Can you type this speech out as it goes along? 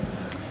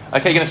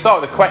Okay, going to start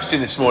with a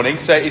question this morning.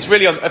 So it's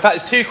really in fact,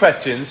 there's two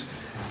questions.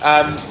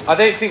 I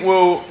don't think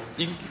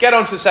you can get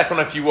on to the second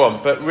one if you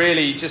want, but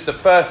really just the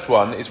first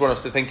one is one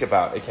us to think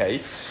about,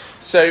 okay?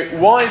 So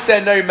why is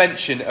there no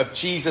mention of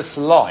Jesus'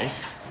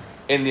 life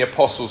in the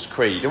Apostles'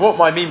 Creed? And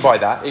what I mean by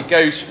that, it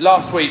goes,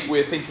 last week we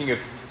were thinking of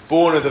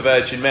born of the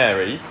Virgin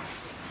Mary,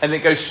 and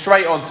it goes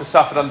straight on to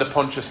suffered under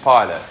Pontius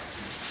Pilate.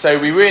 So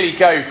we really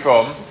go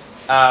from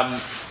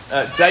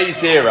day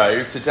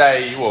zero to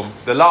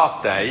the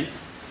last day,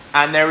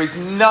 and there is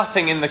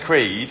nothing in the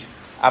creed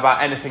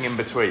about anything in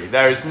between.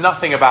 There is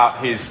nothing about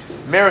his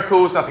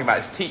miracles, nothing about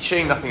his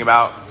teaching, nothing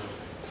about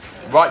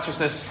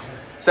righteousness.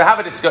 So have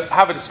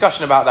a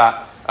discussion about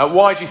that.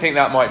 Why do you think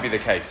that might be the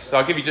case? So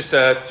I'll give you just 2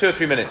 or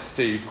 3 minutes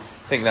to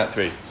think that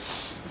through.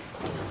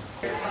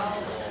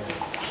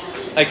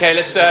 Okay,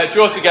 let's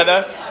draw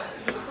together.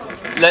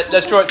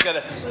 Let's draw it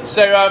together.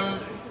 So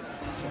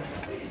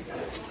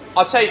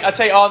I'll take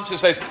answers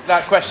to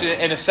that question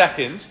in a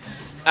second.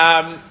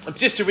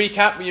 Just to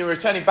recap, you're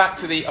returning back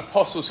to the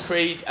Apostles'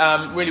 Creed.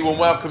 Really warm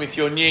welcome if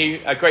you're new.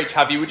 Great to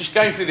have you. We're just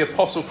going through the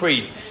Apostle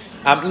Creed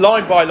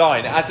line by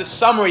line as a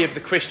summary of the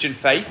Christian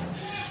faith.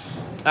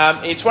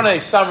 It's one of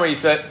those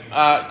summaries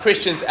that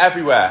Christians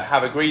everywhere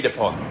have agreed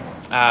upon.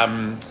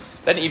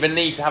 They don't even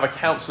need to have a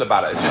council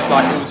about it. It's just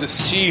like it was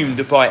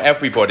assumed by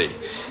everybody.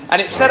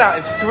 And it's set out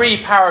in 3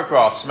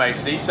 paragraphs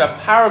mostly. So a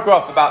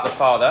paragraph about the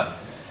Father,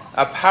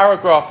 a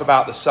paragraph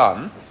about the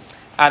Son,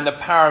 and a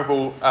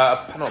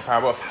paragraph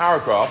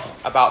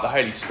about the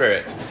Holy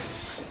Spirit.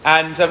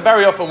 And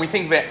very often we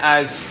think of it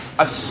as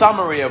a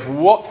summary of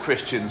what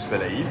Christians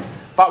believe,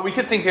 but we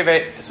could think of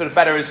it sort of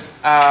better as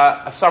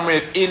a summary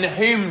of in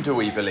whom do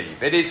we believe.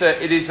 It's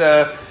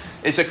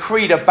a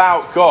creed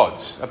about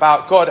God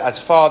as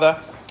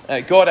Father,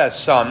 God as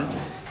Son,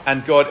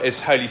 and God as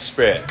Holy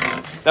Spirit.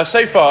 Now,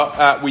 so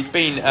far we've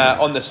been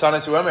on the Son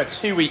as well. We have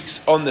 2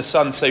 weeks on the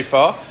Son so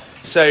far.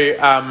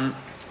 So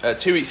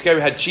 2 weeks ago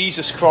we had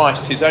Jesus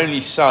Christ, his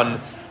only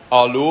Son,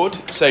 our Lord.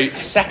 So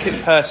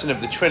second person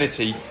of the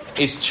Trinity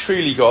is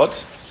truly God.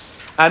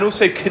 And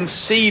also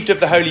conceived of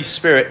the Holy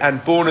Spirit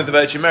and born of the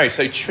Virgin Mary.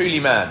 So truly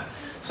man.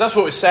 So that's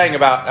what we're saying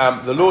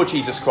about the Lord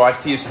Jesus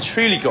Christ. He is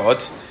truly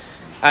God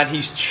and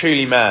he's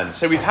truly man.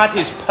 So we've had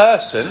his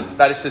person,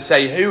 that is to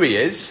say who he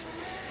is.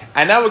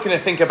 And now we're going to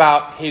think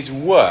about his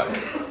work,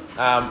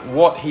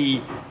 what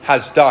he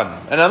has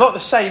done. And they're not the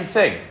same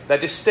thing. They're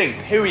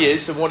distinct. Who he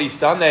is and what he's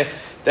done, they're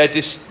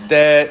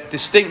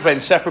distinct but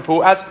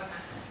inseparable. As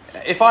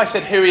if I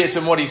said who he is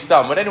and what he's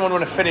done, would anyone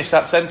want to finish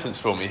that sentence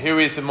for me? Who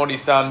he is and what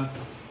he's done?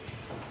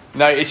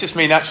 No, it's just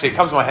me naturally. It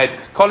comes to my head.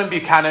 Colin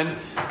Buchanan,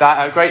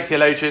 that great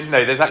theologian.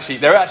 No, there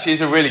actually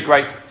is a really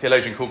great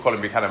theologian called Colin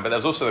Buchanan, but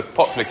there's also the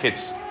popular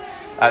kids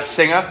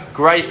singer.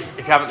 Great if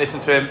you haven't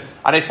listened to him.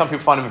 I know some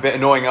people find him a bit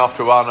annoying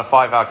after a while on a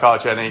 5-hour car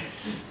journey.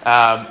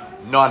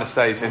 Not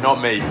Anastasia,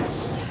 not me.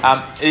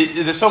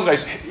 The song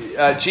goes,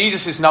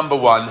 Jesus is number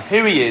one.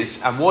 Who he is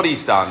and what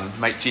he's done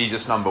make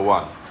Jesus number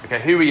one.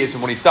 Okay, who he is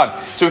and what he's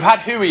done. So we've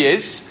had who he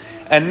is,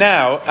 and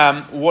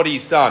now what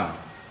he's done.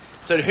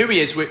 So who he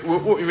is, what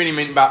we really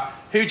mean about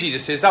who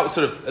Jesus is, that was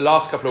sort of the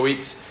last couple of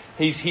weeks.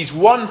 He's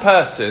one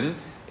person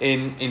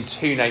in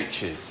 2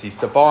 natures. He's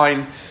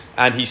divine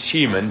and he's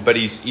human, but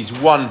he's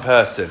one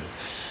person.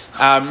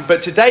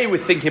 But today we're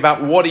thinking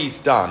about what he's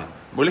done.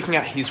 We're looking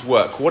at his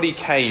work, what he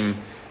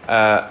came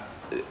to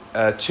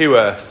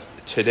earth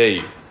to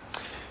do.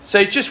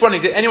 So just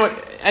wondering, did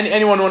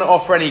anyone want to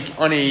offer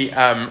any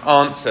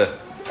answer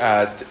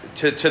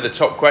to the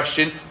top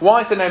question?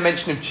 Why is there no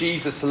mention of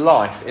Jesus'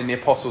 life in the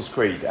Apostles'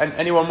 Creed? And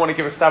anyone want to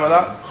give a stab at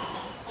that?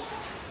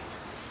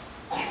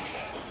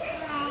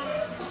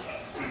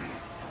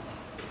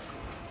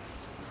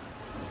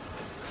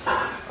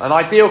 An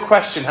ideal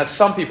question has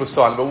some people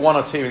silent, but 1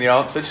 or 2 in the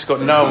answer. Just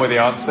got no one with the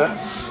answer.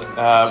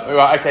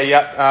 Right, okay,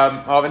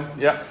 yeah. Marvin,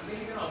 yeah.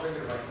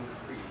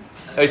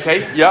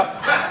 Okay, yeah.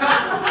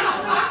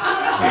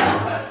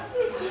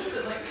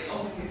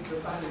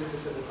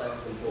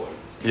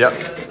 Yep.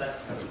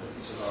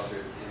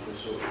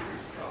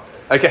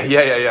 Okay,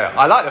 yeah.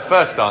 I like the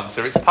first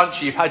answer. It's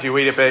punchy. You've had your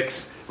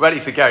Weetabix, ready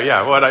to go.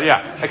 Yeah, well done.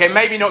 Yeah. Okay,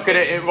 maybe not good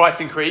at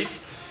writing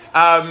creeds.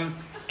 I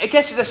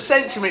guess there's a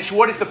sense in which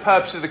what is the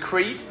purpose of the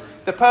creed?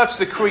 The purpose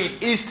of the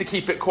creed is to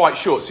keep it quite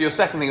short. So your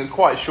second thing is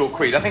quite a short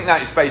creed. I think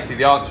that is basically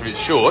the answer. It's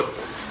short,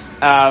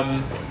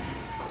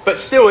 but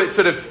still, it's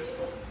sort of.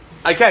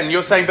 Again,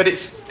 you're saying, but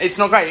it's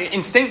not great.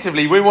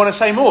 Instinctively, we want to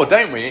say more,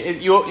 don't we?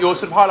 You're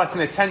sort of highlighting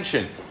the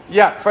tension.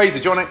 Yeah, Fraser,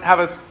 do you want to have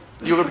a...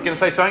 You were going to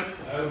say something?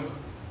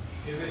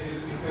 Is it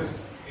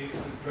because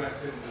it's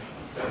addressing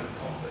certain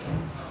conflicts?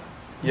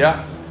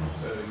 Yeah.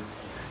 So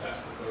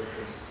that's the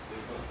focus.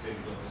 It's not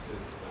things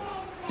understood.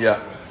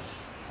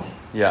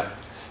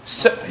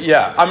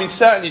 Yeah. I mean,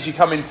 certainly as you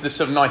come into the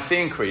sort of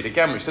Nicene Creed,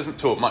 again, which doesn't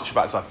talk much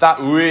about stuff, that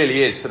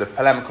really is sort of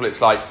polemical.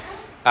 It's like,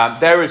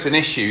 there is an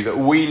issue that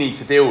we need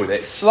to deal with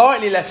it.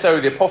 Slightly less so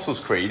with the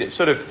Apostles' Creed. It's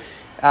sort of...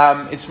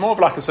 it's more of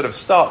like a sort of...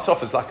 Starts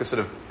off as like a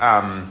sort of...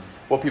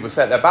 what people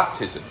say at their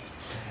baptisms.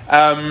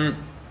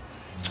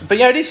 But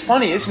yeah, it is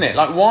funny, isn't it?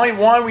 Like, why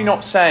are we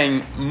not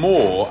saying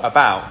more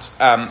about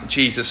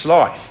Jesus'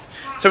 life?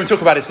 So when we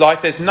talk about his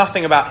life, there's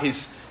nothing about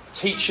his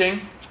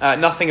teaching,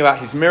 nothing about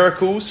his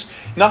miracles,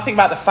 nothing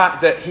about the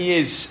fact that he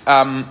is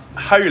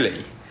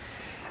holy.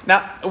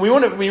 Now, we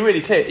want to be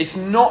really clear. It's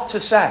not to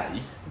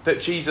say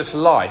that Jesus'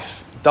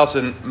 life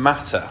doesn't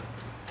matter.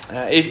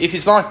 If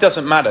his life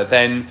doesn't matter,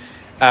 then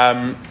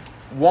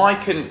why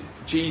couldn't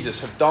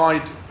Jesus have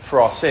died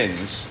for our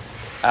sins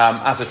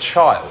as a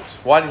child?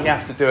 Why did he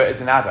have to do it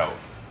as an adult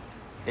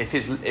if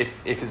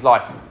his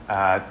life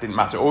didn't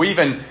matter? Or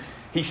even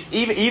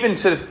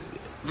sort of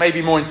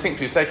maybe more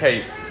instinctively say,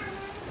 okay,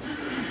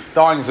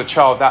 dying as a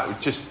child,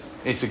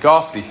 it's a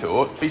ghastly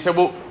thought. But he said,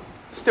 well,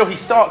 still he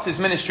starts his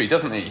ministry,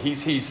 doesn't he?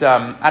 He's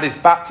at his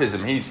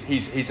baptism,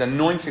 he's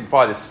anointed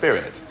by the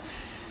Spirit.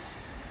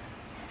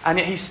 And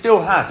yet he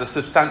still has a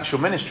substantial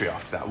ministry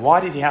after that.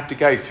 Why did he have to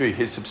go through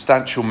his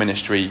substantial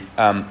ministry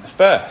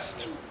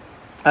first?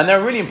 And there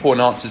are really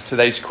important answers to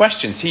those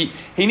questions. He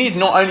needed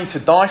not only to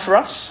die for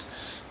us,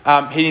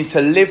 he needed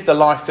to live the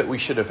life that we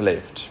should have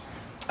lived.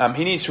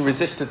 He needed to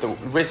resist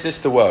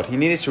the world. He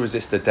needed to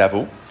resist the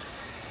devil.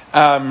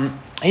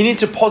 He needed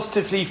to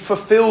positively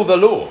fulfill the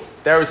law.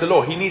 There is a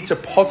law. He needed to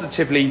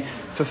positively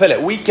fulfill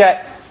it. We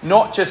get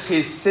not just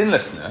his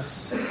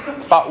sinlessness,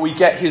 but we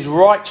get his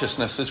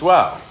righteousness as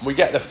well. We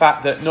get the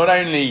fact that not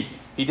only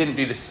he didn't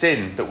do the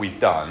sin that we've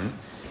done,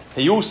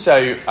 he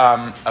also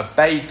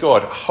obeyed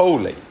God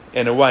wholly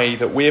in a way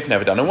that we have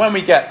never done. And when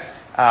we get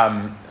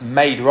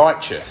made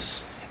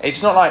righteous,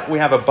 it's not like we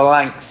have a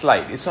blank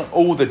slate. It's not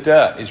all the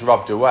dirt is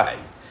rubbed away,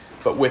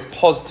 but we're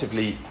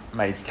positively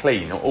made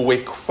clean, or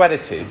we're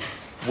credited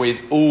with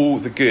all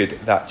the good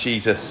that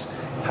Jesus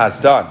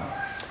has done.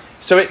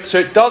 So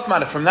it does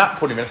matter from that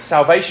point of view, a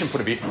salvation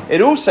point of view.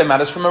 It also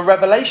matters from a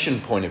revelation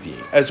point of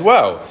view as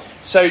well.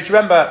 So do you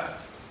remember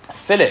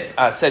Philip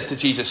says to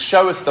Jesus,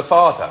 "Show us the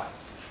Father."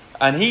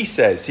 And he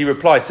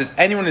replies,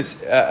 anyone who's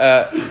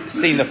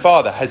seen the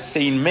Father has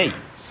seen me.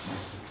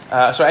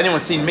 Anyone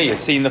who's seen me has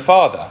seen the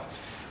Father.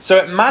 So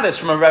it matters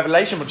from a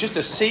revelation, but just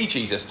to see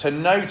Jesus, to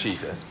know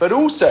Jesus. But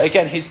also,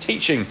 again, his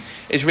teaching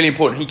is really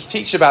important. He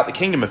teaches about the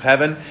kingdom of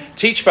heaven,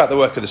 teaches about the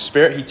work of the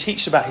Spirit. He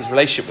teaches about his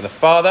relationship with the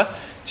Father,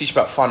 teaches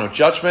about final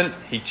judgment.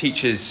 He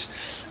teaches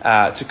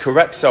to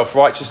correct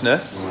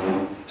self-righteousness.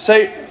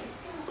 So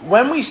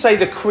when we say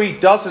the creed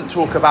doesn't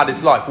talk about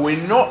his life, we're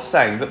not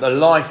saying that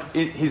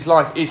his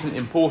life isn't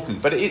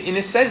important. But in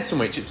a sense in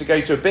which it's to go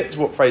to a bit to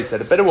what Fraser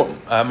said, a bit of what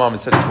Marmon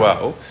said as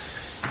well.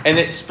 And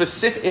it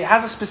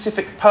has a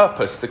specific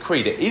purpose, the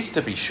creed. It is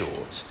to be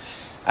short.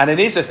 And it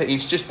is a thing.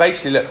 It's just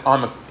basically, look,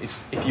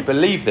 if you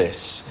believe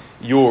this,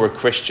 you're a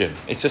Christian.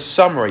 It's a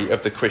summary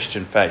of the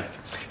Christian faith.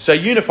 So a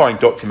unifying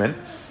document,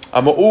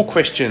 and what all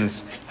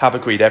Christians have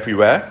agreed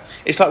everywhere.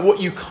 It's like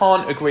what you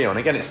can't agree on.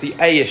 Again, it's the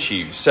A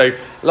issues. So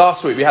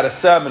last week we had a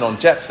sermon on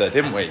Jephthah,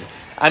 didn't we?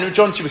 And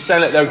John was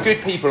saying that there are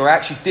good people who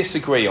actually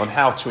disagree on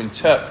how to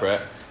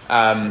interpret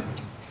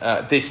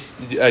this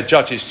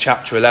Judges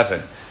chapter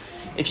 11.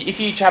 If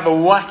you each have a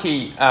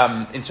wacky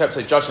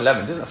interpretation of Judges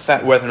 11, it doesn't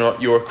affect whether or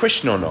not you're a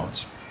Christian or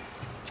not.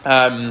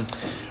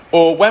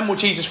 Or when will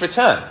Jesus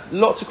return?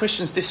 Lots of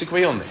Christians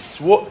disagree on this.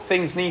 What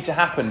things need to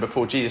happen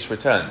before Jesus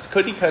returns?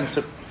 Could he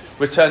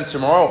return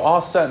tomorrow?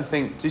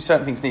 Do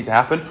certain things need to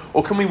happen?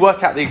 Or can we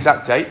work out the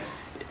exact date?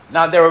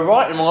 Now, there are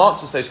right and wrong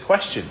answers to those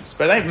questions,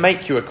 but they don't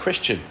make you a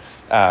Christian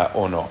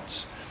or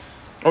not.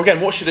 Or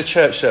again, what should a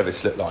church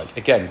service look like?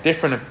 Again,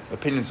 different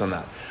opinions on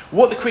that.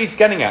 What the creed's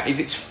getting at is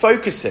it's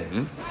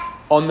focusing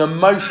on the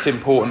most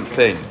important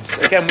things.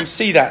 Again, we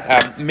see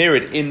that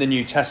mirrored in the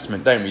New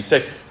Testament, don't we?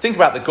 So think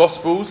about the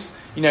Gospels,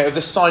 of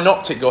the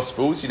synoptic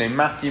Gospels,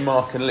 Matthew,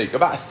 Mark and Luke.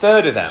 About a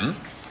third of them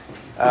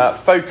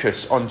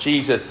focus on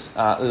Jesus'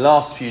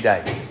 last few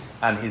days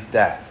and his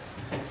death.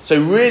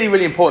 So really,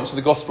 really important to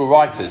the Gospel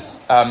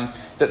writers that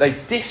they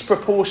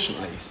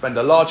disproportionately spend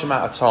a large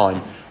amount of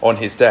time on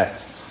his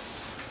death.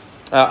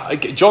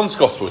 John's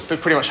Gospel is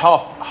pretty much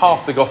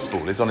half the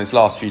Gospel is on his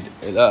last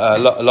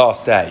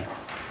day.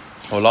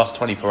 Or last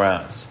 24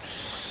 hours.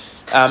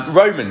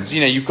 Romans,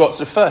 you've got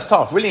the first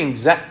half, really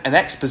an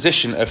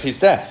exposition of his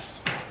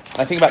death.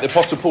 I think about the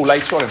Apostle Paul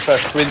later on in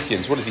 1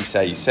 Corinthians. What does he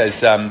say? He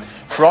says,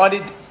 "For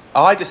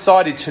I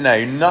decided to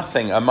know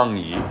nothing among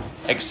you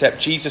except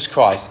Jesus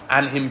Christ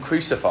and him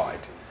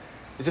crucified."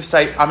 As if to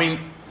say,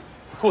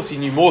 of course he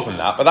knew more than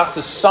that, but that's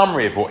a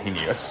summary of what he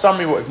knew. A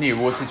summary of what he knew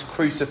was his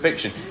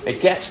crucifixion. It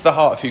gets to the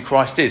heart of who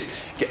Christ is.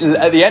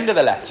 At the end of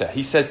the letter,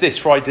 he says this,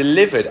 For I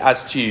delivered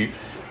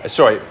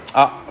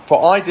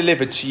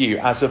to you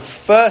as of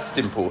first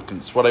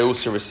importance what I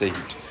also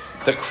received,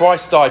 that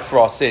Christ died for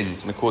our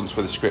sins in accordance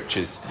with the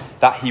Scriptures,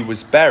 that he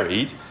was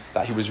buried,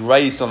 that he was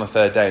raised on the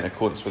third day in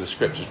accordance with the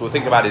Scriptures. We'll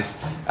think about his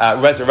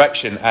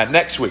resurrection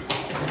next week.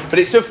 But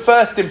it's of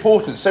first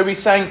importance. So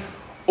he's saying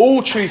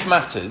all truth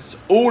matters,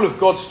 all of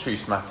God's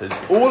truth matters,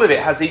 all of it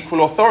has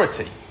equal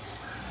authority.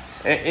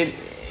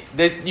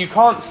 You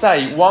can't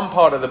say one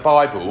part of the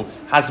Bible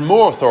has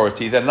more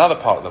authority than another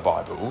part of the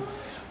Bible.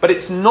 But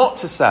it's not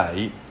to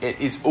say it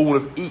is all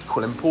of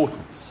equal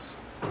importance.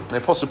 The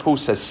Apostle Paul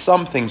says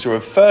some things are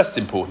of first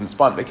importance,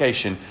 by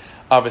implication,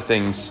 other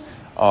things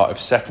are of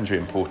secondary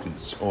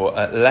importance or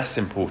less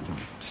important,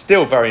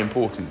 still very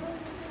important.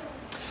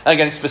 And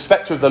again, it's the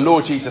perspective of the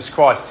Lord Jesus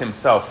Christ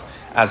himself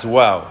as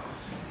well.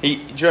 Do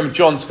you remember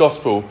John's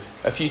Gospel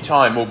a few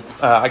times?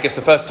 I guess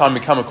the first time we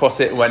come across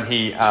it when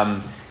he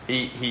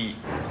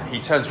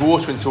turns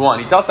water into wine.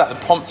 He does that at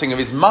the prompting of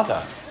his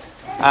mother.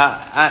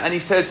 And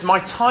he says, my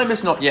time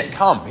has not yet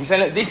come. He's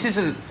saying, look, this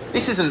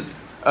isn't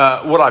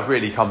what I've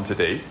really come to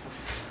do.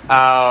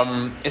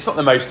 It's not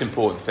the most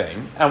important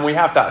thing. And we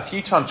have that a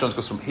few times in John's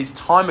Gospel. His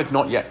time had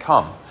not yet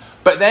come.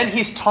 But then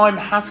his time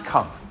has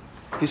come.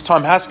 His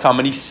time has come,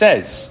 and he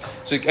says,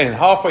 so again,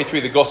 halfway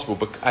through the Gospel,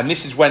 and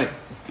this is when it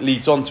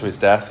leads on to his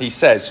death, he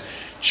says,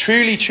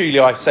 truly, truly,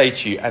 I say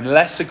to you,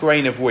 unless a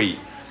grain of wheat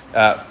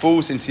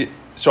falls into...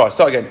 Sorry, I'll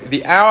start again.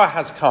 The hour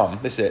has come.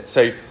 This is it.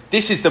 So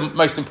this is the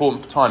most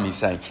important time, he's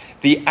saying.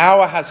 The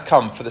hour has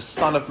come for the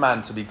Son of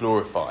Man to be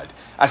glorified.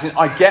 As in,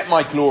 I get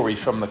my glory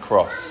from the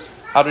cross.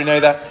 How do we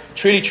know that?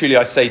 Truly, truly,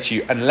 I say to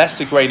you, unless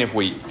a grain of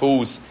wheat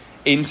falls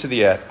into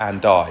the earth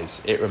and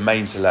dies, it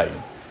remains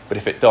alone. But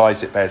if it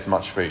dies, it bears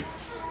much fruit.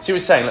 So he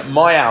was saying, look,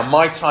 my hour,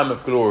 my time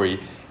of glory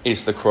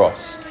is the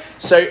cross.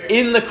 So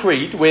in the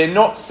creed, we're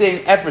not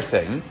seeing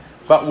everything,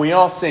 but we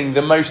are seeing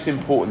the most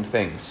important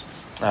things,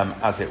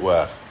 as it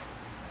were.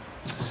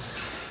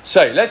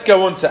 So let's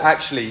go on to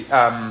actually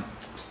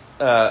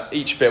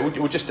each bit.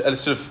 We'll just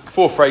sort of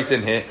four phrases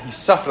in here. He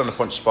suffered under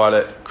Pontius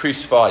Pilate,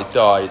 crucified,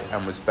 died,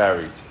 and was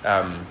buried.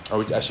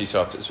 Let's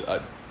start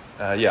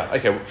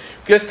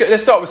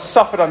with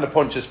suffered under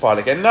Pontius Pilate.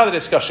 Again, another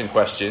discussion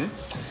question.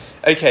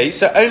 Okay,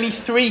 so only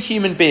 3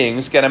 human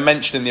beings get a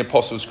mention in the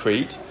Apostles'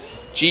 Creed: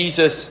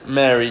 Jesus,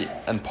 Mary,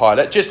 and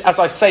Pilate. Just as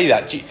I say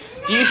that, do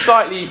you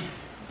slightly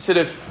sort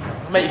of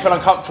make you feel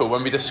uncomfortable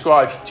when we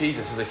describe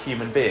Jesus as a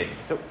human being?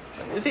 So,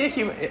 is he a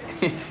human?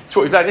 It's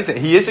what we've learned, isn't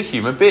it? He is a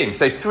human being.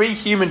 So 3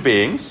 human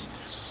beings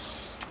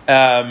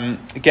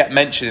get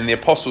mentioned in the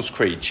Apostles'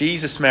 Creed: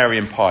 Jesus, Mary,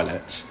 and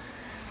Pilate.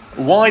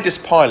 Why does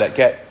Pilate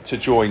get to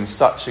join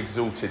such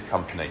exalted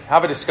company?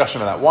 Have a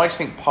discussion on that. Why do you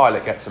think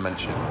Pilate gets a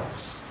mention?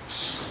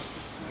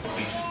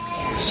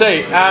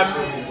 So,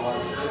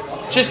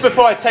 just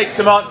before I take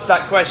some answer to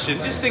that question,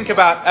 just think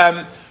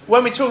about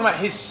when we're talking about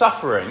his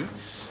suffering,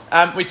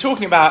 we're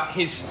talking about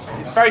his,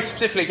 very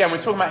specifically again,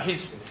 we're talking about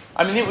his,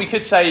 I mean, I think we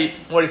could say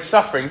what is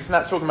suffering, isn't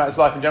that talking about his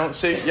life in general?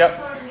 Sue, yep.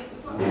 So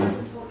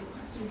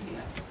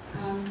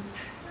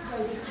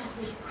the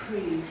Apostles'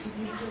 Creed, could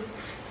you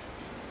just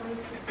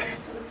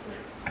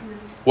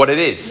what it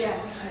is? Yes,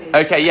 please.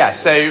 Okay, yeah,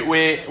 so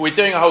we're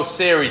doing a whole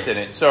series in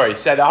it, sorry.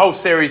 So the whole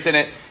series in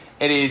it,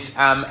 it is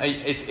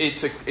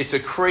it's a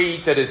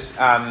creed that is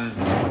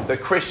that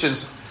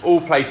Christians all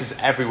places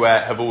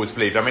everywhere have always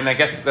believed. I mean, I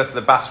guess that's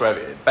the best way of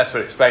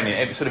explaining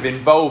it. It's sort of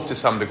involved to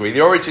some degree. The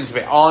origins of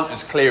it aren't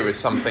as clear as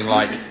something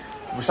like,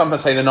 we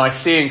sometimes say the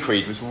Nicene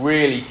Creed was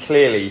really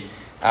clearly,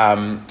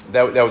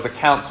 there was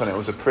accounts on it, it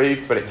was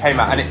approved, but it came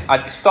out, and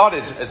it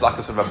started as like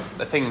a sort of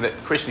a thing that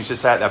Christians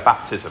used to say at their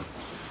baptism.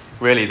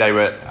 Really, they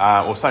were,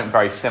 or something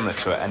very similar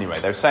to it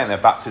anyway. They were saying their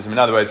baptism. In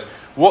other words,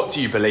 what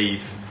do you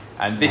believe?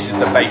 And this is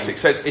the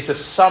basics. So it's a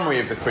summary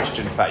of the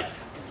Christian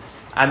faith.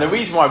 And the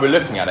reason why we're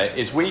looking at it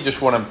is we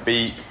just want to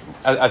be,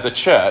 as a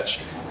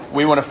church,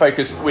 we want to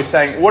focus, we're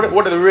saying, what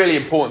are the really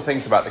important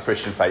things about the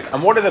Christian faith?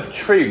 And what are the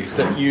truths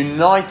that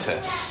unite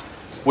us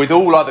with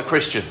all other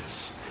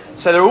Christians?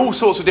 So there are all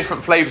sorts of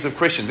different flavours of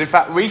Christians. In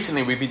fact,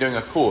 recently we've been doing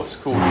a course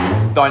called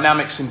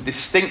Dynamics and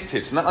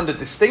Distinctives. And that under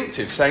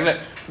distinctives, saying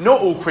that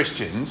not all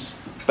Christians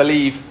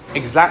believe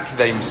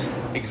exactly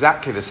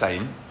the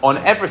same on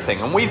everything.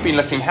 And we've been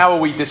looking, how are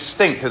we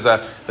distinct as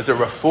a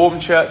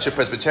Reformed church, a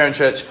Presbyterian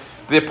church?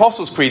 The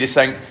Apostles' Creed is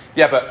saying,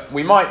 yeah, but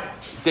we might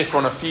differ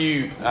on a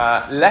few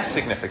less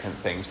significant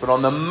things, but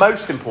on the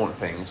most important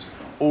things,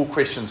 all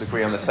Christians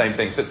agree on the same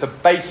thing. So it's the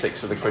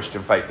basics of the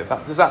Christian faith.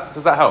 Does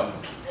that help?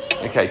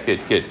 Okay,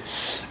 good.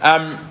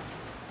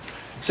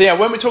 So yeah,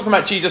 when we're talking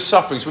about Jesus'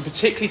 sufferings, we're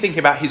particularly thinking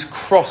about his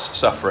cross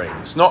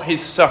sufferings, not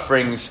his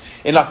sufferings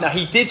in life. Now,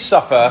 he did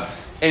suffer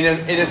in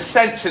a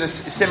sense, in a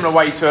similar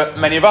way to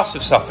many of us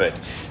have suffered.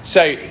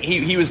 So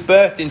he was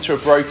birthed into a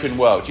broken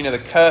world. You know, the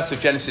curse of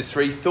Genesis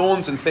 3,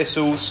 thorns and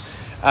thistles.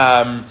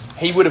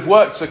 He would have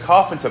worked as a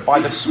carpenter by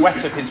the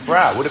sweat of his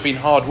brow. It would have been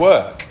hard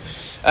work.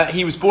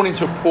 He was born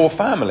into a poor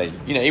family.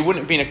 You know, it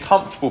wouldn't have been a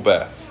comfortable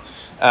birth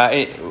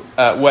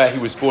where he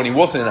was born. He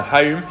wasn't in a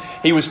home.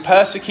 He was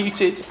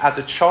persecuted as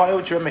a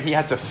child. Do you remember he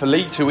had to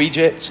flee to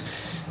Egypt?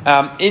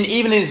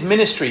 Even in his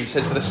ministry, he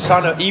says, for the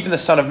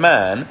Son of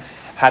Man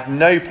had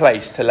no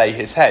place to lay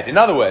his head. In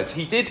other words,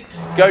 he did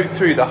go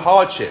through the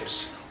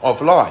hardships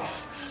of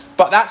life.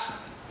 But that's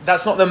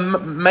not the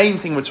main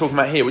thing we're talking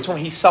about here. We're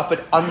talking he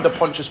suffered under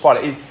Pontius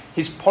Pilate.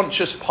 His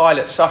Pontius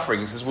Pilate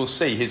sufferings, as we'll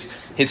see,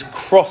 his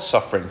cross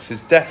sufferings,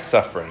 his death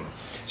suffering.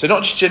 So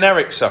not just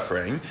generic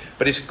suffering,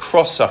 but his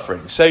cross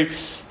suffering. So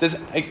there's,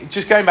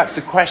 just going back to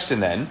the question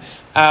then,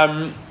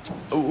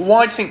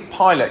 why do you think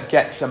Pilate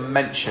gets a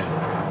mention?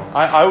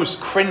 I always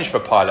cringe for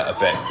Pilate a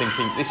bit,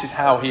 thinking this is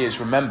how he is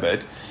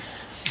remembered.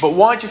 But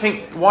why do you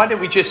think? Why don't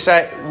we just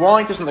say?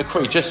 Why doesn't the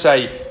creed just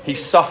say he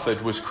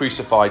suffered, was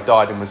crucified,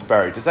 died, and was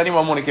buried? Does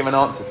anyone want to give an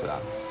answer to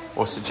that,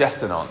 or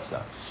suggest an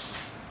answer?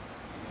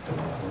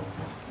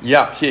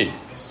 Yeah, Hugh.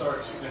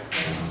 Historic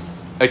significance.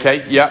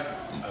 Okay. Yeah.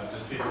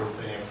 Just people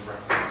being able to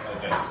reference, I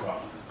guess,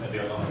 well, maybe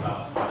a lot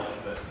about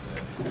Pilate, but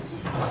you can see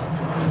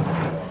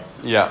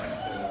Yeah.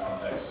 in the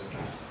context of.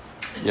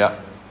 Yeah.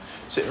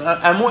 So,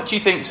 and what do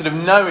you think? Sort of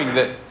knowing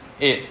that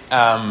the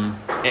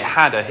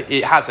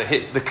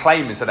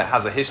claim is that it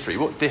has a history.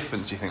 What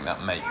difference do you think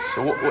that makes?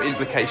 So what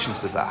implications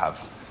does that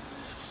have?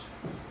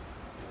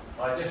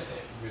 Well, I guess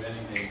with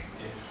anything,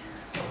 if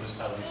someone just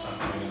tells you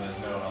something and there's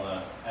no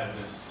other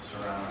evidence to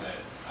surround it,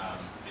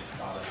 it's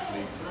valid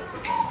believable.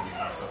 But then when you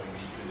have something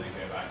that you can then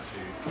go back to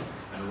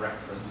and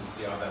reference and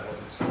see, there was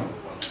this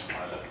one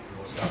Pilate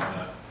who was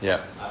governor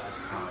at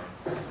this time,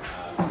 and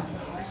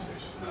then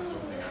crucifixions and that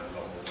sort of thing adds a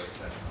lot more weight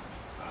to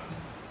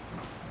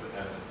with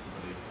evidence and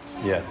belief.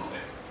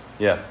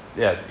 Yeah,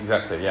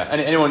 exactly. Yeah.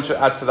 Anyone to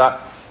add to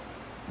that?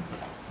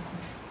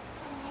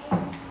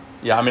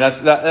 Yeah, I mean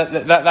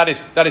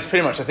that is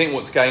pretty much I think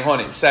what's going on.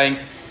 It's saying,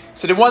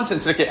 so in one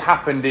sense, look, it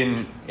happened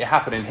in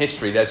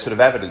history. There's sort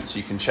of evidence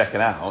you can check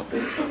it out.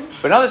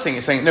 But another thing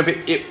is saying no, but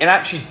it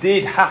actually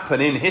did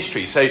happen in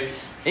history. So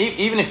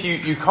even if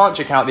you can't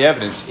check out the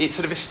evidence, it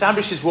sort of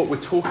establishes what we're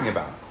talking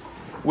about.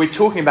 We're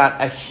talking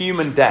about a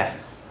human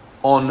death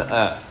on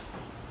earth.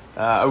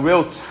 A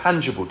real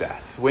tangible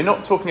death. We're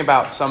not talking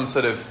about some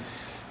sort of,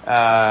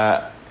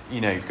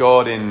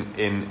 God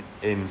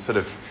in sort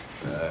of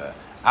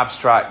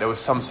abstract. There was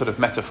some sort of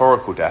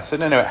metaphorical death. So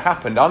no, it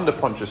happened under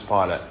Pontius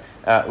Pilate.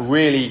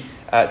 Really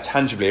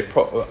tangibly, a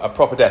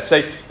proper death.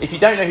 So if you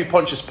don't know who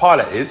Pontius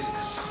Pilate is,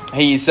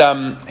 he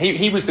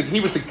was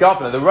the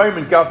governor, the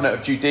Roman governor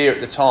of Judea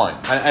at the time.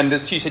 And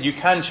as you said, you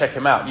can check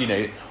him out.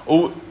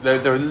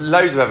 There are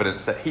loads of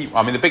evidence that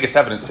the biggest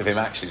evidence of him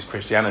actually is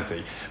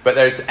Christianity. But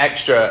there's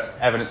extra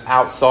evidence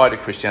outside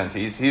of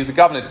Christianity. He was a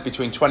governor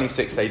between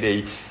 26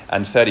 AD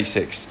and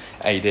 36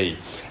 AD.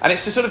 And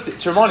it's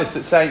to remind us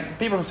that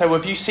people can say, well,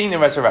 have you seen the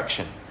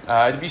resurrection?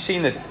 Have you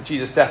seen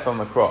Jesus' death on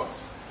the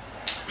cross?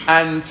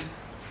 And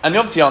the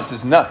obvious answer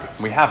is no,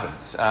 we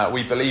haven't.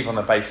 We believe on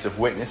the basis of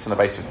witness, on the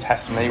basis of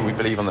testimony. We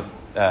believe on the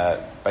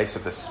basis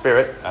of the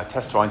Spirit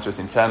testifying to us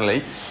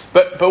internally.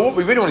 But what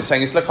we really want to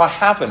say is, look, I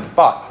haven't.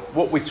 But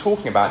what we're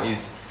talking about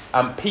is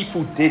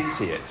people did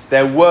see it.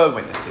 There were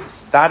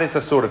witnesses. That is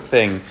the sort of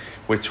thing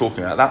we're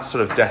talking about. That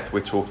sort of death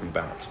we're talking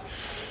about.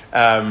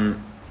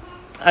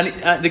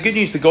 The good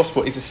news, the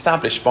gospel is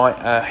established by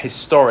a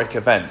historic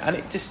event. And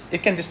it just,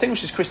 again,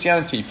 distinguishes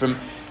Christianity from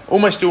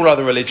almost all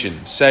other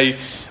religions. So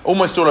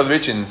almost all other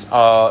religions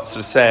are sort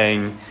of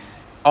saying,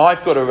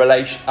 I've got a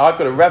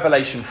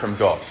revelation from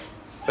God.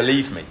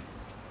 Believe me.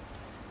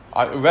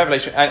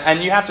 Revelation,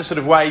 and you have to sort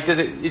of weigh, is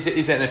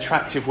it an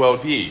attractive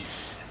worldview?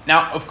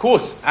 Now, of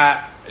course,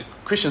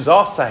 Christians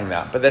are saying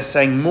that, but they're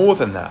saying more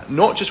than that.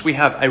 Not just we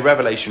have a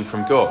revelation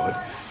from God,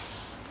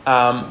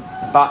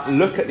 but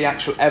look at the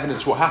actual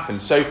evidence what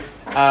happened. So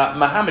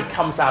Muhammad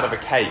comes out of a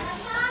cave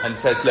and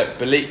says, look,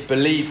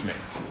 believe me.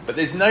 But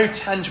there's no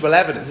tangible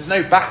evidence, there's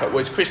no backup,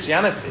 whereas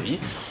Christianity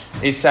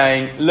is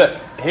saying, look,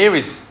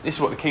 this is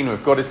what the kingdom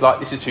of God is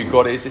like, this is who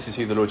God is, this is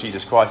who the Lord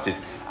Jesus Christ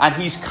is, and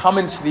he's come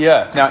into the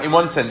earth. Now, in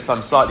one sense,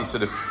 I'm slightly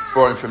sort of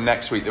borrowing from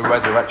next week, the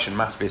resurrection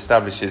massively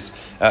establishes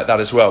that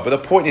as well. But the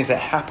point is, it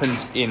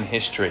happens in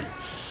history.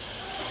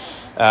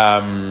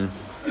 And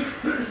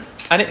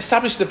it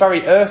established the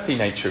very earthy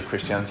nature of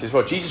Christianity as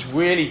well. Jesus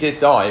really did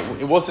die.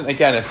 It wasn't,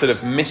 again, a sort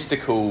of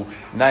mystical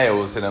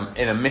nails in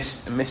a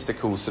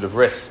mystical sort of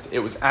wrist. It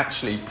was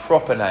actually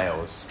proper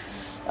nails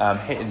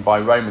hidden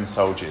by Roman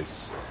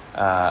soldiers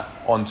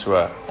onto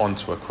a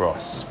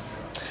cross.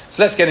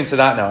 So let's get into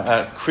that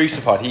now.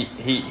 Crucified.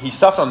 He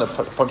suffered under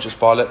Pontius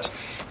Pilate.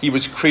 He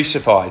was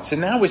crucified. So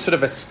now we're sort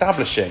of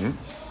establishing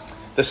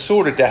the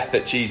sort of death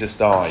that Jesus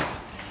died.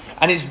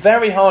 And it's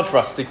very hard for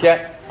us to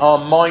get our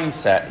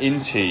mindset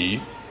into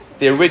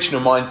the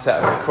original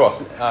mindset of the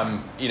cross.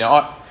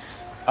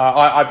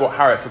 I bought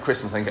Harriet for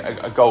Christmas, I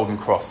think, a golden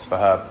cross for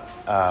her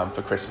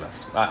for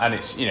Christmas, and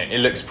it's it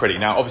looks pretty.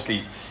 Now,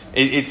 obviously,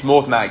 it's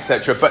more than that,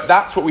 etc. But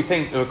that's what we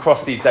think of a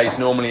cross these days.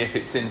 Normally, if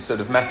it's in sort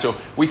of metal,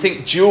 we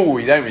think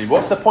jewelry, don't we?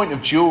 What's the point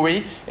of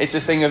jewelry? It's a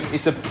thing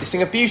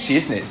of beauty,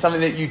 isn't it? It's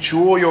something that you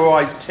draw your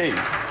eyes to.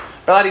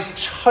 But that is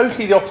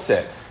totally the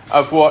opposite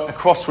of what a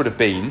cross would have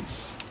been.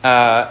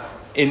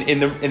 In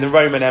the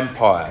Roman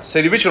Empire.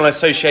 So the original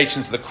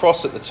associations of the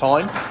cross at the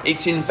time,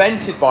 it's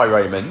invented by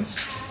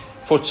Romans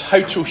for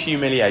total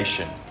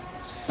humiliation.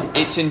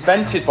 It's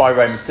invented by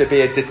Romans to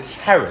be a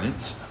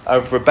deterrent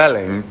of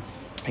rebelling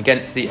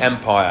against the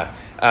empire,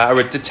 or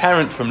a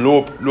deterrent from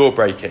law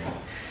breaking.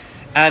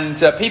 And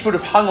people would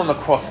have hung on the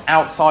cross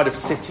outside of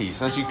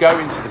cities. And as you go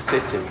into the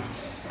city,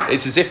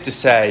 it's as if to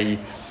say,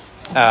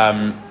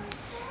 don't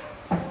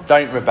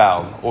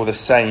rebel, or the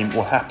same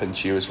will happen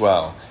to you as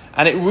well.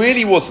 And it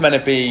really was meant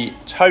to be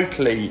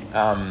totally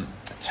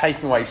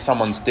taking away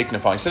someone's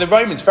dignity. So the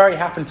Romans very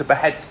happened to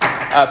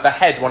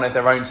behead one of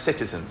their own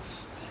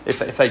citizens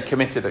if they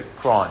committed a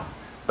crime.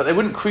 but they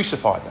wouldn't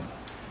crucify them,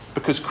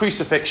 because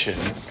crucifixion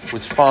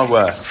was far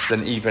worse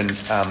than even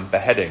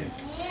beheading.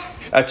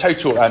 A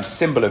total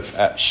symbol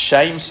of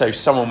shame. So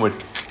someone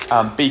would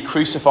be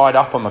crucified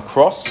up on the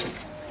cross.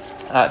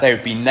 They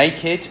would be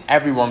naked.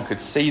 Everyone could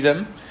see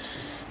them.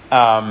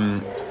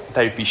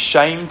 They would be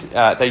shamed.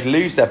 They'd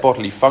lose their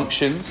bodily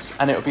functions,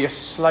 and it would be a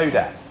slow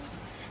death.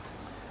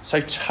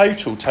 So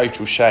total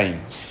shame.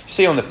 You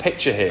see on the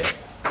picture here,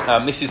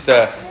 this is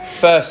the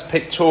first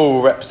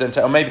pictorial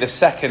representation, or maybe the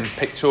second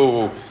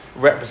pictorial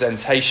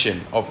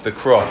representation of the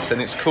cross,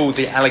 and it's called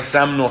the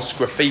Alexamnos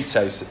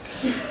graffitos.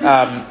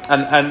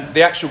 And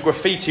the actual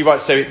graffiti,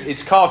 right, so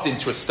it's carved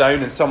into a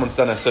stone, and someone's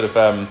done a sort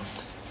of,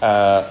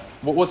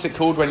 what's it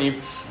called when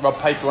you rub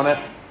paper on it?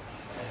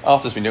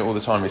 Arthur's been doing it all the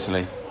time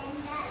recently.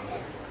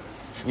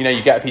 You know,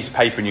 you get a piece of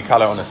paper and you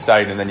colour it on a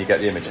stone and then you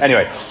get the image.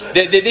 Anyway,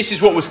 this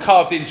is what was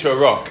carved into a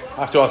rock.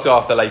 I have to ask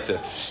Arthur later.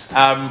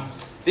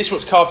 This is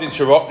what's carved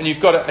into a rock, and you've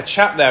got a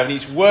chap there, and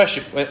he's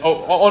worshipped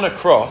on a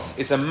cross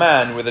is a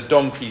man with a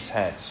donkey's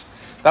head.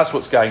 That's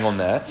what's going on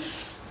there.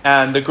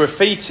 And the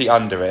graffiti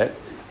under it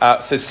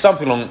says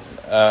something along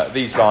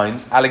these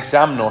lines: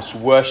 Alexamnos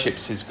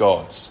worships his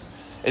gods.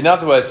 In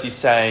other words, he's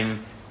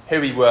saying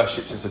who he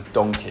worships is a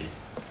donkey.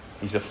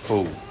 He's a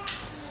fool.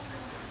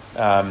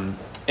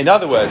 In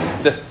other words,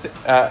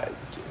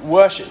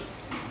 worship,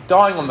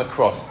 dying on the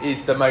cross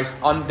is the most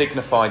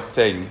undignified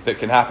thing that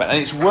can happen. And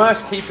it's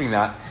worth keeping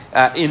that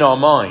in our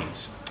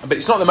minds. But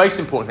it's not the most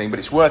important thing, but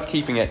it's worth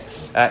keeping it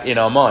in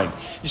our mind.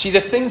 You see,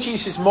 the thing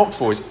Jesus is mocked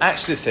for is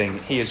actually the thing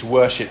he is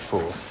worshipped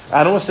for.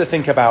 And also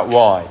think about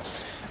why.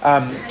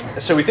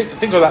 So we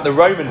think about the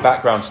Roman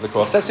background to the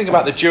cross. Let's think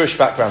about the Jewish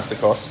background to the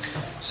cross.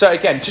 So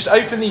again, just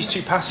open these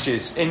two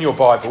passages in your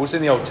Bibles,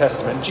 in the Old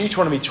Testament.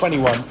 Deuteronomy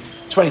 21,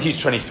 22 to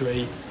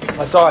 23,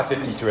 Isaiah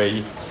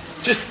 53.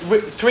 Just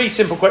three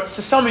simple questions.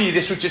 To some of you,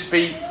 this would just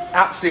be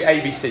absolute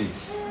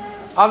ABCs.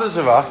 Others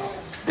of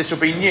us, this will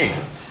be new.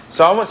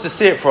 So I want us to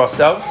see it for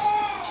ourselves.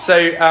 So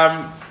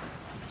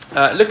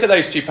look at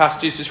those two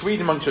passages. Just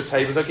read amongst your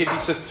tables. I'll give you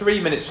 3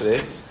 minutes for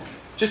this.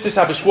 Just to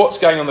establish what's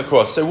going on the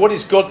cross. So what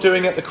is God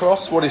doing at the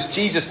cross? What is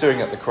Jesus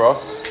doing at the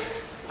cross?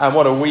 And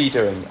what are we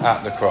doing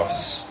at the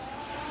cross?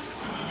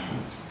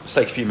 Let's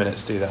take a few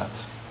minutes to do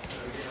that.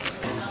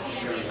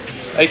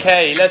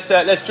 Okay,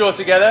 let's draw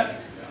together.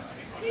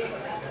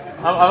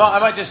 I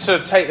might just sort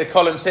of take the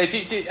columns here.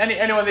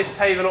 Anyone at this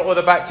table or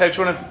the back table,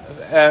 do you want to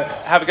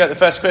have a go at the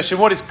first question?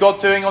 What is God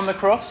doing on the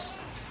cross?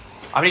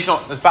 I mean, it's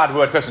not a bad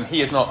word question.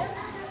 He is not...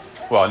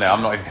 Well, no,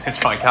 I'm not even going to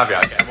try and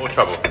caveat. I get in more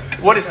trouble.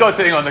 What is God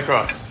doing on the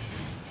cross?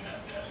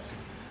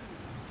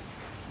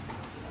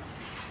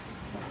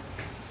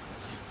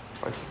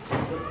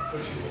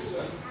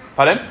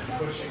 Pardon?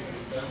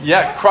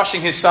 Yeah,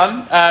 crushing his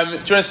son. Do you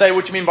want to say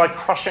what you mean by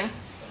crushing?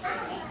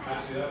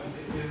 Actually,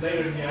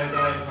 later in the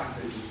Isaiah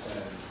passage it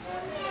says,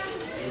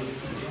 it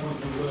was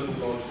the word of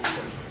the Lord.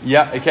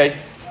 Yeah, okay,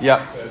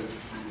 yeah.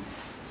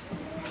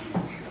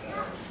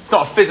 It's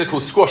not a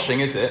physical squashing,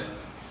 is it?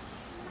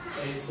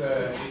 It's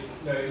a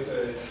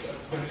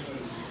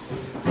punishment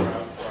for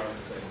our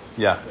sins.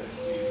 Yeah.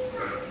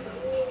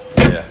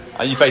 Yeah.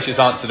 And you basically just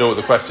answered all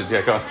the questions.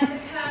 Yeah, go on.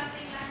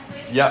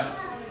 Yeah.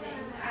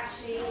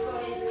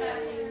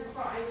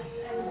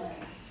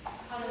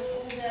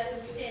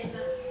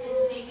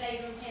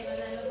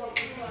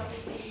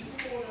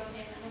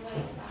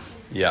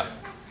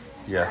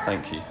 Yeah,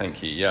 thank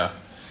you, yeah.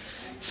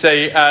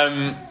 So,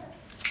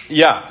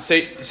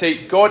 so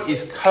God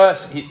is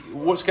cursing.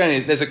 What's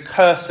going on? There's a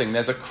cursing,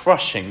 there's a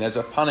crushing, there's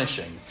a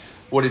punishing.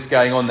 What is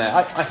going on there?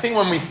 I think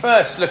when we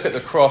first look at the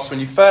cross, when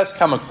you first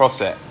come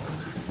across it,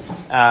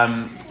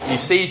 you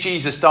see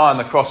Jesus die on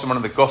the cross in one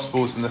of the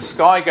Gospels, and the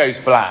sky goes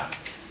black,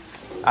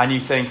 and you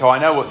think, oh, I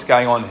know what's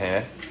going on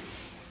here.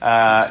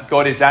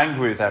 God is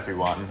angry with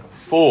everyone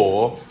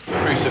for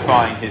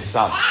crucifying his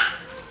son.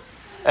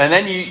 And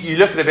then you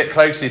look at it a bit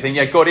closely and think,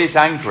 yeah, God is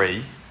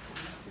angry,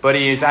 but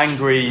he is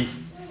angry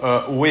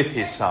with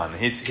his son.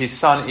 His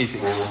son is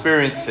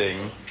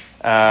experiencing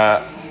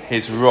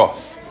his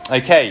wrath.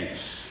 Okay,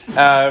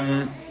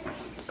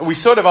 we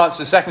sort of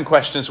answered the second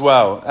question as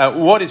well.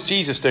 What is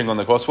Jesus doing on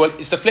the cross? Well,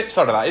 it's the flip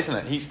side of that, isn't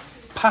it?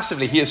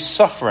 He is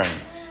suffering.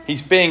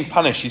 He's being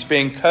punished. He's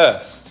being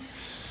cursed.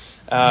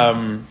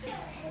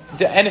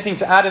 Anything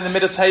to add in the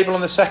middle table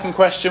on the second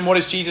question? What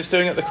is Jesus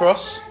doing at the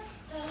cross?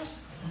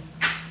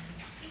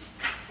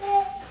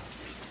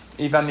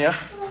 Ivania?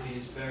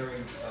 He's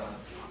bearing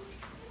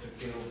the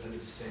guilt and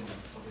the sin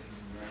of the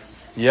human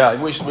race. Yeah,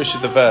 which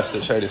is the verse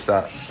that showed us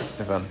that,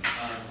 Ivan?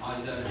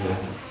 Isaiah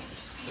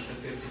chapter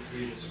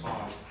 53 verse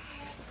 5.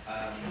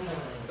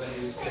 But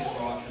he was pierced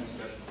for our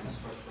transgressions and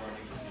crushed for our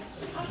iniquities.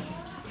 The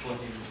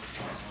body was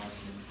chastised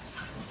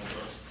for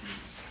us.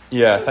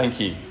 Yeah, thank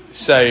you.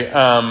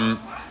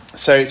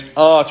 So it's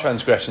our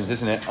transgressions,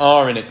 isn't it?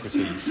 Our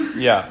iniquities.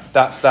 Yeah,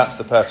 that's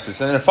the purposes.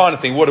 And then the final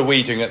thing, what are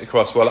we doing at the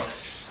cross? Well,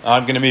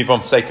 I'm going to move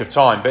on for sake of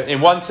time. But in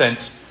one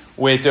sense,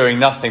 we're doing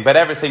nothing. But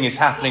everything is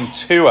happening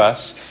to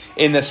us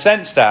in the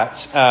sense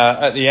that,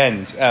 at the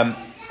end,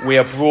 we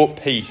are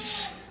brought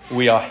peace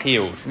we are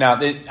healed. Now,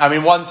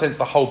 in one sense,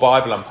 the whole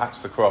Bible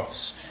unpacks the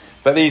cross.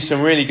 But these are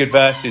some really good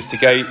verses to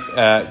go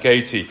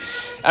to.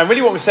 And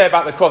really what we say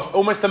about the cross,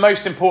 almost the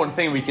most important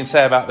thing we can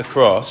say about the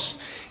cross,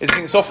 is I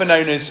think it's often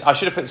known as, I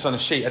should have put this on a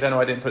sheet, I don't know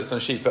why I didn't put this on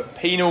a sheet, but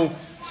penal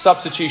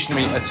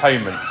substitutionary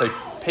atonement. So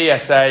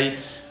PSA,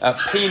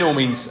 penal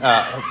means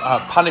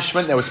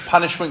punishment. There was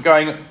punishment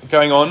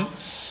going on.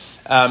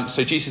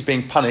 So Jesus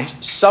being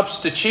punished.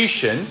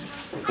 Substitution,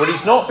 well,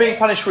 he's not being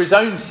punished for his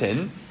own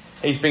sin,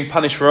 he's being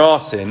punished for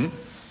our sin.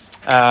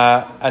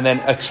 And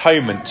then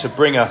atonement, to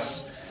bring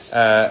us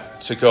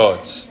to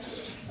God.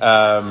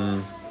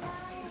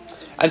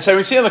 And so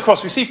we see on the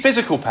cross, we see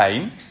physical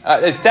pain.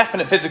 There's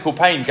definite physical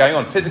pain going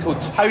on, physical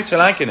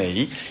total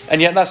agony, and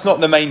yet that's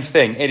not the main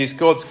thing. It is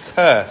God's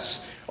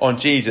curse on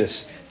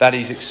Jesus that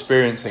he's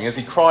experiencing as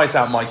he cries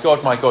out, my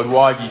God,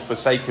 why have you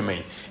forsaken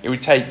me? It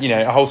would take,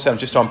 a whole sermon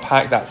just to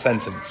unpack that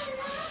sentence.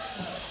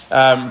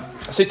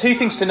 So two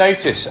things to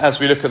notice as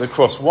we look at the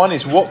cross. One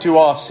is, what do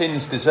our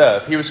sins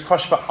deserve? He was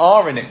crushed for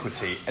our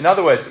iniquity. In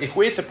other words, if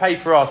we're to pay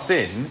for our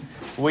sin,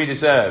 we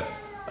deserve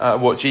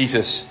what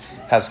Jesus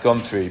has gone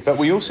through. But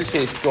we also see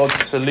it's God's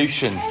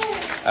solution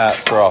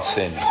for our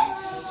sin.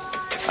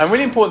 And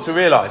really important to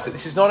realise that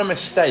this is not a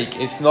mistake,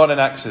 it's not an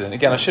accident.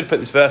 Again, I should have put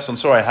this verse on,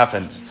 sorry I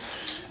haven't.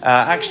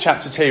 Acts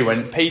chapter 2,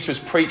 when Peter was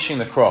preaching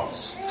the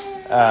cross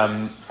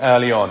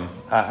early on,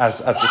 as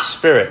the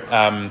Spirit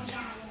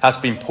has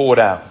been poured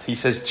out, he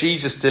says,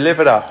 Jesus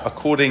delivered up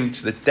according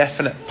to the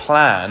definite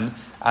plan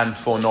and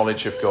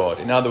foreknowledge of God.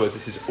 In other words,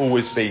 this has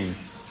always been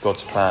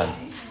God's plan.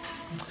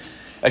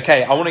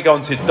 Okay, I want to go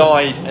on to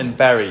died and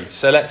buried.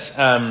 So let's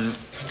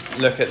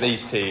look at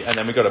these two, and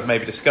then we've got a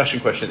maybe discussion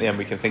question at the end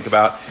we can think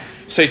about.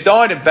 So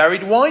died and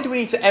buried, why do we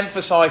need to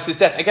emphasise his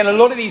death? Again, a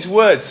lot of these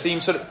words seem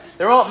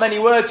there aren't many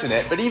words in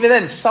it, but even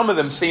then, some of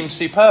them seem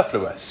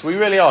superfluous. We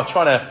really are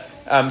trying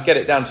to get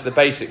it down to the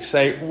basics.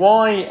 So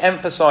why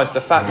emphasise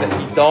the fact that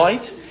he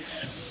died?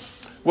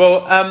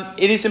 Well,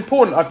 it is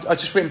important. I've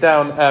just written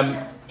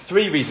down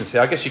 3 reasons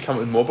here. I guess you come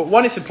up with more, but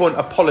one is important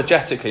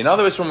apologetically. In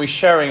other words, when we're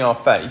sharing our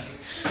faith,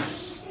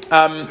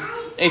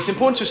 it's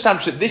important to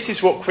establish that this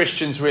is what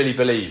Christians really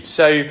believe.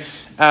 So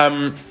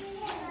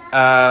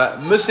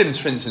Muslims,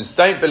 for instance,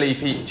 don't believe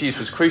Jesus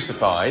was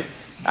crucified.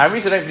 And the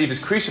reason they don't believe he was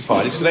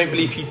crucified is because they don't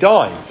believe he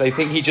died. They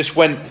think he just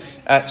went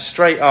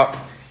straight up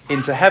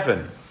into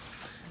heaven.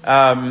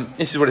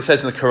 This is what it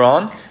says in the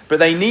Quran. But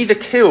they neither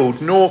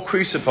killed nor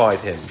crucified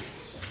him.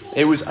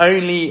 It was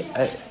only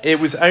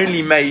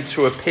made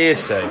to appear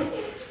so.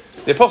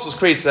 The Apostles'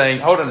 Creed is saying,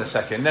 hold on a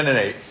second,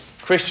 no.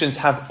 Christians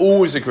have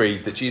always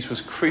agreed that Jesus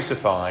was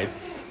crucified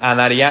and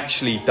that he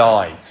actually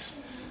died.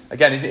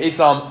 Again,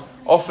 Islam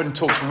often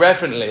talks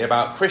reverently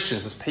about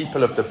Christians as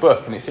people of the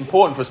book, and it's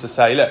important for us to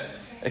say, look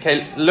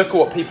at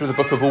what people of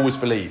the book have always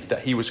believed,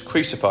 that he was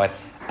crucified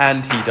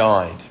and he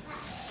died.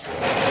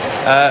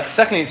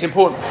 Secondly, it's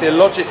important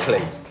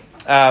theologically.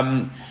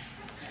 Romans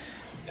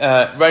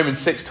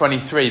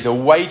 6:23, the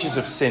wages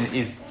of sin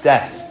is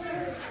death.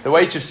 The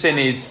wage of sin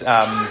is...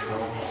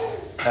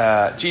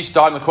 Jesus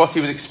died on the cross. He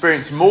was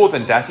experienced more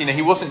than death.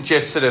 He wasn't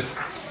just sort of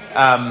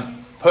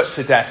put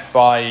to death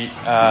by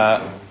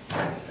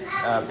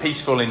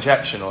peaceful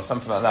injection or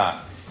something like that.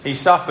 He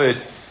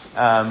suffered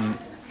a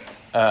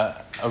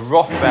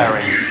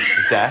wrath-bearing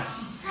death.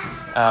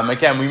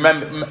 Again, you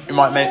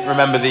might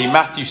remember the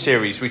Matthew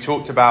series. We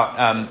talked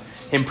about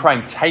him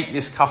praying, take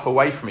this cup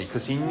away from me,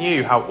 because he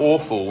knew how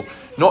awful,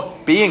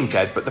 not being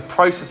dead, but the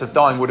process of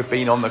dying would have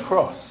been on the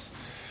cross.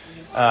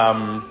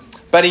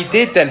 But he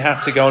did then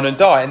have to go on and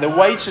die. And the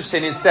wage of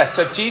sin is death.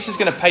 So if Jesus is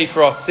going to pay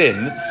for our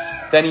sin,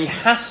 then he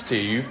has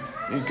to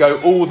go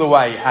all the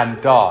way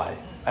and die.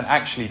 And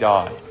actually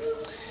die.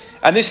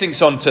 And this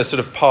links on to sort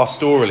of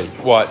pastorally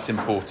why it's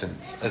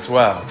important as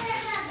well.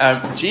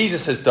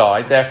 Jesus has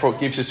died. Therefore, it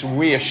gives us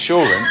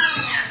reassurance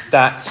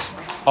that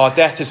our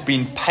death has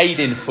been paid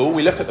in full.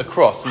 We look at the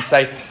cross and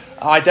say,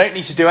 I don't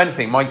need to do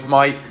anything.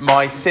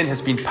 My sin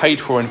has been paid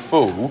for in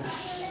full.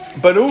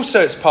 But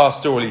also it's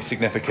pastorally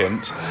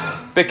significant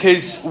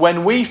because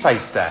when we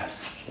face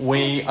death,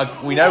 we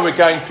know we're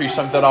going through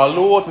something that our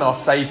Lord and our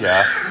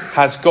Saviour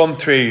has gone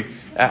through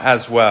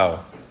as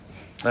well.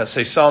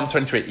 So Psalm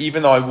 23,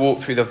 even though I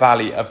walk through the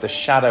valley of the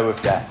shadow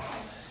of death.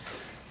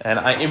 And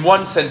in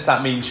one sense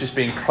that means just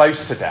being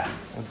close to death.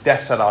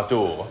 Death's at our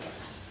door.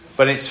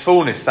 But in its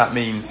fullness that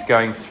means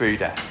going through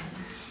death.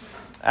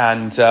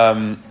 And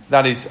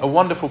that is a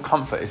wonderful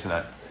comfort, isn't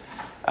it?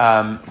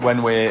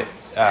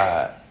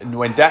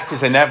 When death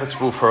is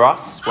inevitable for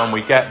us, when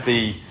we get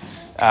the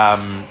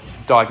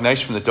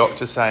diagnosis from the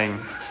doctor saying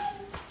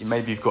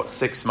maybe you've got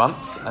 6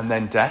 months and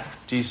then death,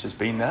 Jesus has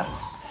been there.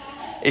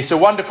 It's a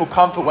wonderful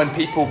comfort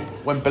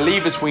when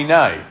believers we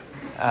know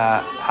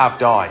have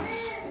died.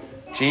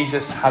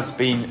 Jesus has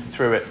been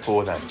through it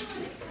for them.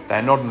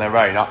 They're not on their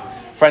own.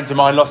 Friends of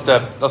mine lost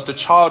a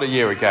child a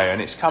year ago,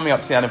 and it's coming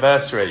up to the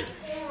anniversary.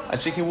 And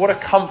thinking, what a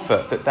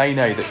comfort that they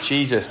know that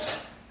Jesus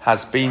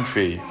has been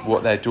through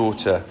what their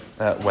daughter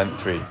went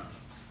through.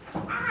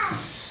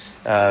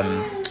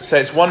 So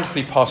it's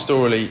wonderfully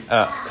pastorally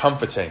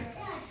comforting.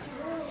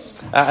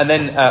 and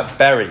then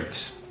buried.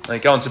 They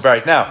go on to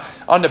buried. Now,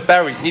 under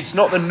buried, it's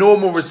not the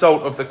normal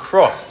result of the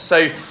cross.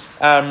 So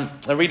I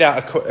read out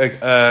a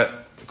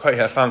quote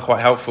here I found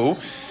quite helpful.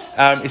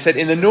 It said,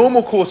 in the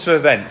normal course of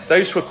events,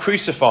 those who were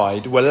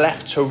crucified were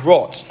left to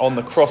rot on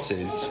the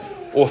crosses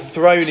or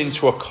thrown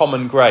into a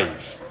common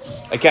grave.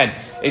 Again,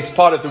 it's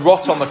part of the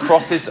rot on the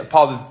crosses,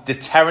 part of the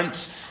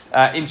deterrent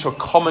into a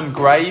common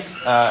grave.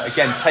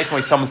 Again, taking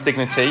away someone's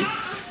dignity.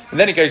 And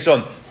then it goes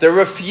on. The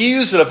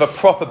refusal of a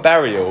proper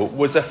burial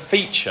was a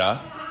feature,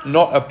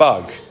 not a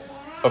bug,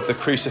 of the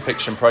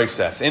crucifixion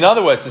process. In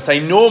other words, to say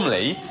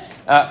normally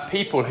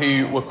people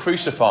who were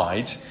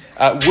crucified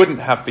wouldn't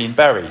have been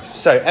buried.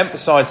 So,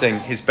 emphasising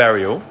his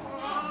burial.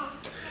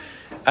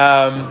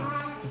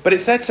 But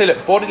it's there to say,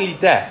 look, bodily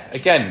death,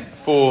 again,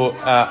 for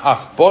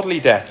us,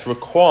 bodily death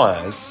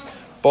requires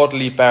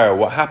bodily burial.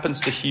 What happens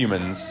to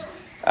humans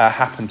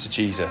happened to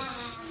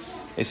Jesus.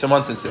 It's in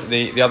one sense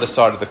the other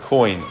side of the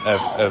coin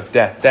of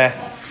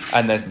death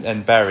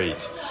and buried.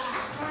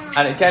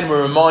 And again,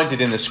 we're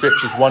reminded in the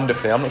scriptures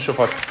wonderfully. I'm not sure if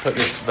I put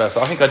this verse.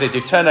 I think I did.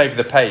 You turn over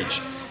the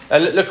page.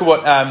 Look at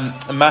what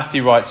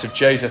Matthew writes of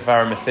Joseph of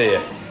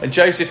Arimathea. And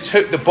Joseph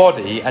took the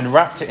body and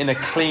wrapped it in a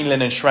clean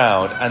linen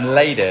shroud and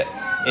laid it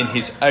in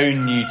his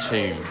own new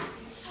tomb.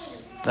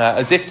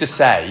 As if to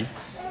say,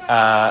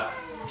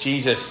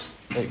 Jesus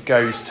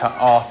goes to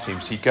our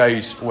tombs. He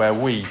goes where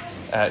we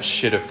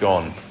should have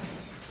gone.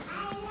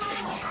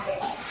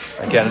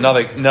 Again,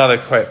 another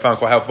quote found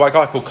quite helpful by a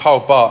guy called Karl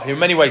Barth, who in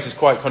many ways is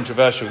quite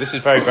controversial. This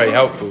is very, very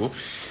helpful.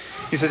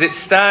 He says it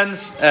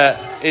stands there,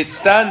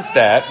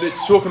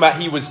 it's talking about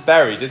he was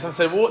buried. It's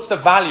said, well, what's the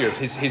value of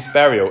his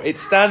burial? It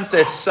stands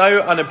there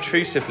so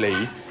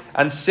unobtrusively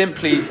and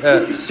simply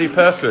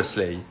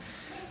superfluously.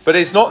 But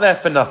it's not there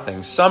for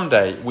nothing.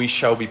 Someday we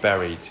shall be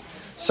buried.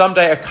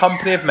 Someday a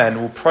company of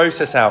men will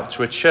process out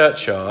to a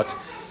churchyard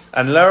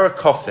and lower a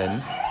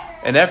coffin,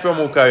 and everyone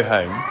will go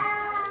home,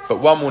 but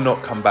one will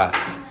not come back,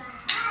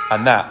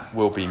 and that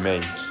will be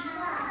me.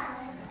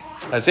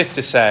 As if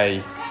to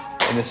say,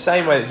 in the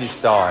same way that Jesus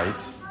died,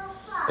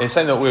 in the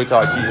same way that we'll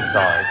die, Jesus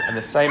died, and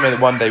the same way that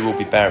one day we'll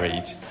be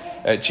buried,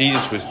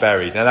 Jesus was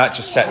buried. And that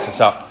just sets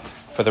us up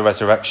for the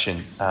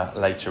resurrection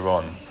later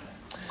on.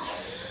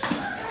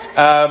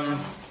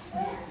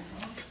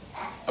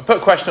 I put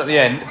a question at the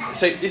end.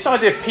 So this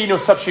idea of penal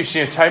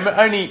substitutionary atonement,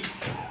 only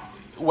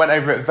went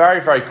over it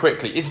very, very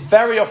quickly. It's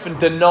very often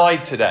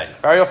denied today.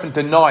 Very often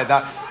denied.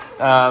 That's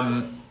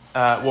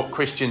what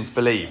Christians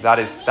believe. That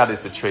is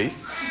the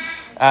truth.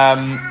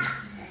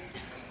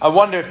 I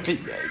wonder if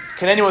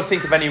can anyone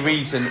think of any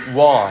reason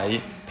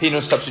why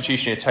penal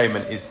substitutionary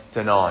atonement is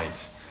denied?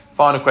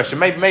 Final question.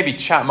 Maybe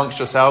chat amongst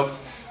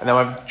yourselves, and then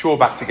we'll draw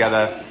back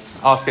together.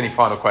 Ask any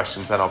final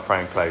questions, then I'll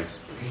pray and close.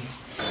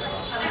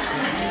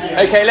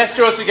 Okay, let's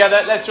draw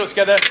together.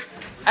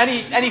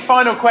 Any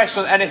final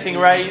question on anything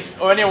raised,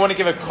 or anyone want to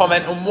give a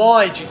comment on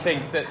why do you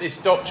think that this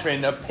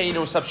doctrine of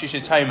penal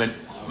substitutionary atonement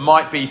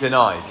might be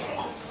denied?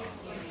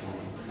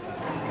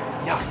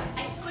 Yeah.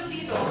 I could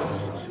be wrong,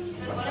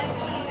 but what I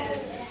believe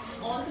is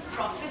all the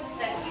prophets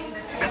that came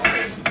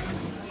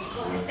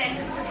before were sent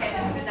into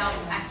heaven without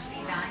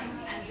actually dying,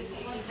 and this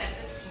one sent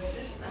us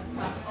Jesus, the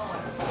Son of God.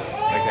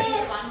 Okay. He's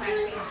the one who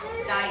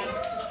actually died to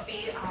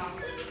pay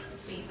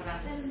for our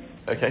sin.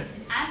 Okay.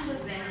 And was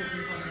then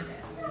risen from the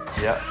dead.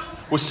 Yeah.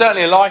 Well,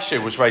 certainly Elisha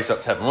was raised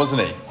up to heaven,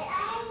 wasn't he?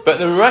 But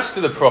the rest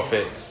of the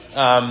prophets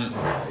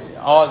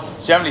are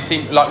generally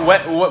seen like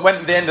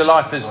when the end of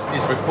life is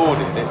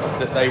recorded, it's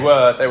that they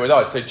were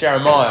died. So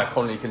Jeremiah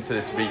commonly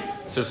considered to be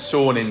sort of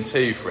sawn in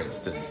two, for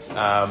instance.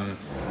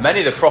 Many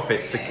of the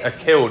prophets are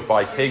killed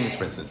by kings,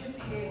 for instance.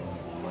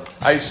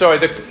 Oh, sorry.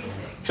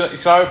 Can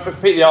I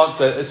repeat the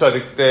answer?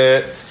 Sorry.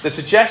 The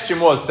suggestion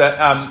was that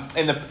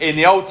in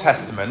the Old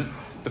Testament,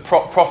 the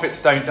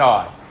prophets don't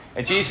die,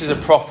 and Jesus is a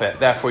prophet,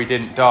 therefore he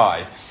didn't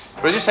die.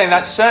 But I'm just saying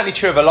that's certainly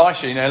true of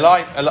Elisha. You know,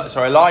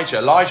 Elijah.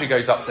 Elijah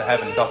goes up to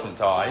heaven, doesn't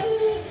die.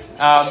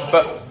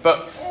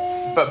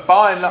 But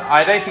by and large,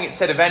 I don't think it's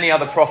said of any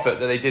other prophet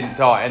that they didn't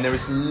die. And there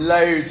is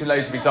loads and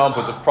loads of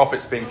examples of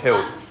prophets being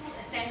killed.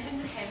 Ascended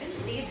to heaven,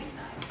 they didn't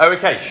die. Oh,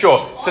 okay,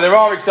 sure. So there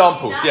are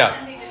examples. Yeah.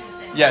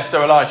 Yeah.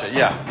 So Elijah.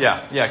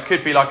 Yeah.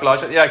 Could be like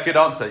Elijah. Yeah. Good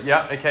answer.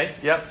 Yeah. Okay.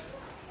 Yeah.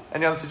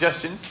 Any other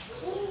suggestions?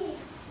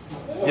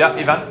 Yeah,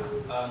 Ivan.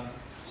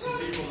 Some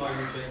people might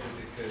reject it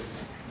because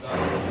that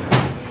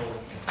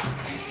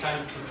kind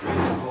of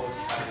portrays God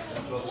as a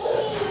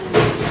bloodthirsty.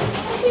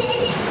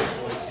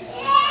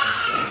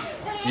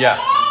 Yeah.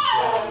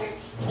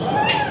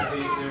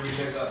 So they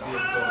reject that view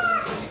of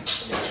God.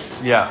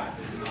 Yeah.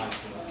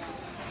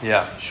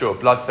 Yeah, sure.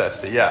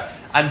 Bloodthirsty, yeah.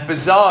 And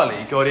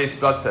bizarrely, God is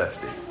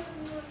bloodthirsty.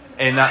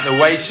 In that the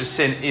wage of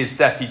sin is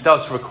death. He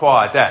does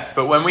require death.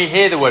 But when we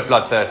hear the word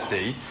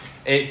bloodthirsty,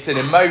 it's an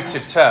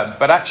emotive term.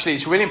 But actually,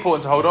 it's really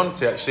important to hold on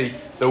to. Actually,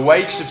 the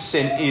wage of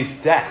sin is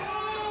death.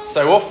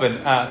 So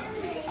often,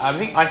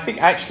 I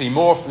think actually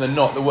more often than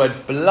not, the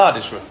word blood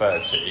is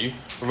referred to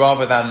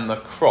rather than the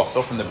cross.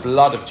 Often the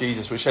blood of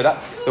Jesus was shed.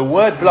 The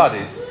word blood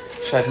is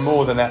shed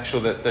more than actual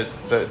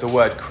the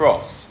word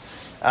cross.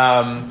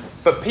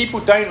 But people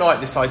don't like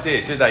this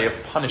idea, do they,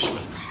 of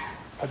punishment?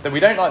 We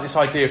don't like this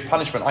idea of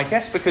punishment, I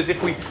guess, because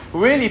if we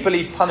really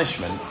believe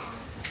punishment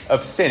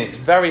of sin, it's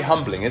very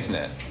humbling, isn't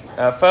it?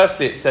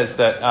 Firstly, it says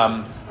that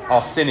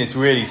our sin is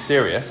really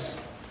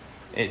serious.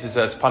 It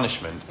deserves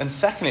punishment. And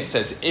secondly, it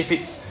says, if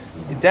it's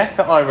death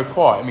that I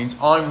require, it means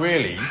I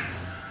really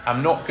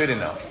am not good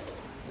enough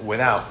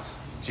without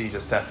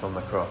Jesus' death on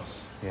the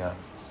cross. Yeah.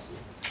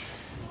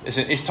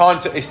 It's time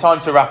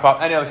to wrap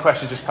up. Any other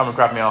questions, just come and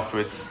grab me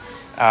afterwards.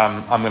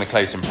 I'm going to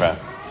close in prayer.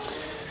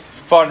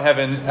 Father in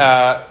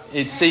heaven,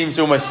 it seems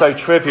almost so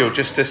trivial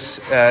just to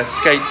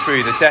skate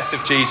through the death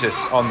of Jesus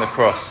on the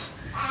cross.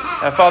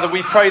 Father,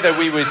 we pray that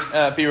we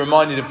would be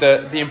reminded of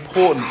the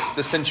importance,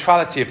 the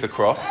centrality of the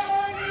cross.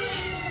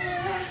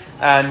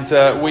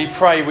 And we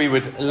pray we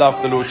would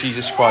love the Lord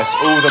Jesus Christ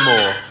all the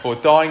more for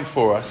dying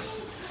for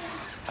us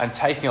and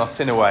taking our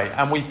sin away.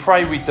 And we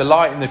pray we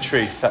delight in the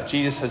truth that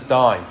Jesus has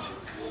died.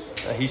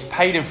 That he's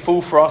paid in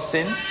full for our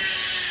sin.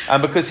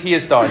 And because he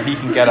has died, he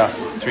can get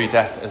us through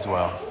death as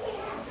well.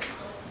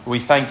 We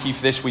thank you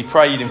for this. We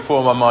pray you'd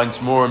inform our minds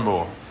more and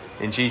more.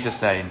 In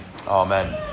Jesus' name, amen.